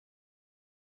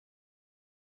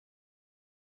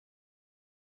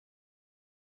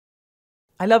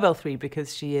I love L3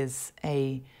 because she's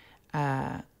a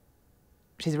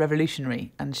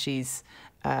revolutionary, and she's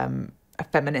a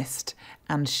feminist,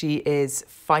 and she is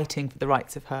fighting for the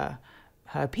rights of her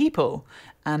people,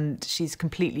 and she's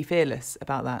completely fearless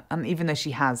about that. And even though she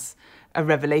has a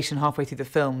revelation halfway through the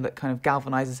film that kind of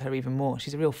galvanizes her even more,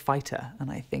 she's a real fighter,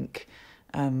 and I think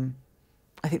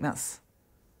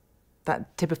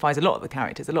that typifies a lot of the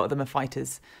characters. A lot of them are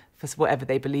fighters for whatever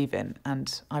they believe in,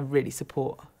 and I really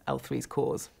support L3's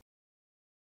cause.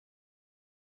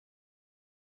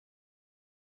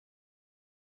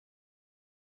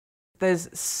 There's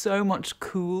so much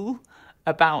cool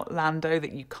about Lando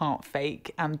that you can't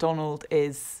fake, and Donald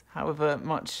is, however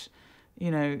much,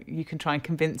 you know, you can try and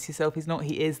convince yourself he's not,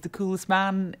 he is the coolest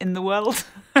man in the world.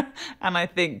 And I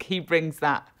think he brings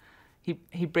that,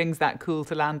 he brings that cool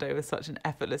to Lando with such an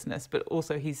effortlessness, but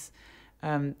also he's,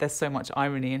 there's so much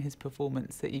irony in his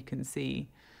performance that you can see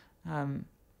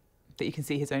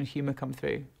his own humour come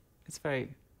through. It's very,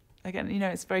 again, you know,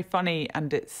 it's very funny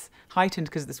and it's heightened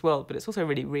because of this world, but it's also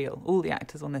really real. All the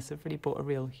actors on this have really brought a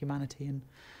real humanity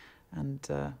and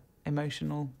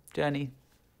emotional journey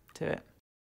to it.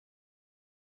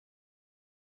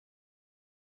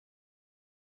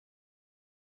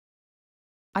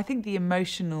 I think the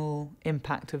emotional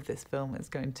impact of this film is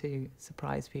going to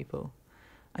surprise people.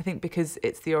 I think because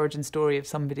it's the origin story of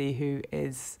somebody who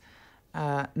is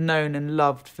known and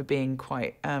loved for being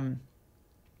quite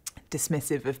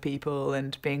dismissive of people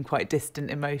and being quite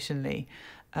distant emotionally.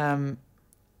 I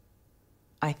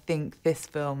think this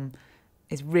film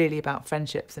is really about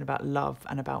friendships and about love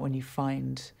and about when you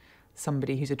find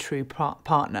somebody who's a true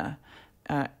partner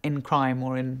in crime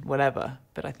or in whatever.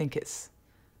 But I think it's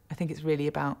really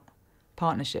about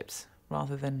partnerships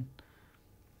rather than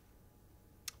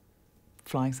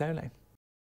flying solo.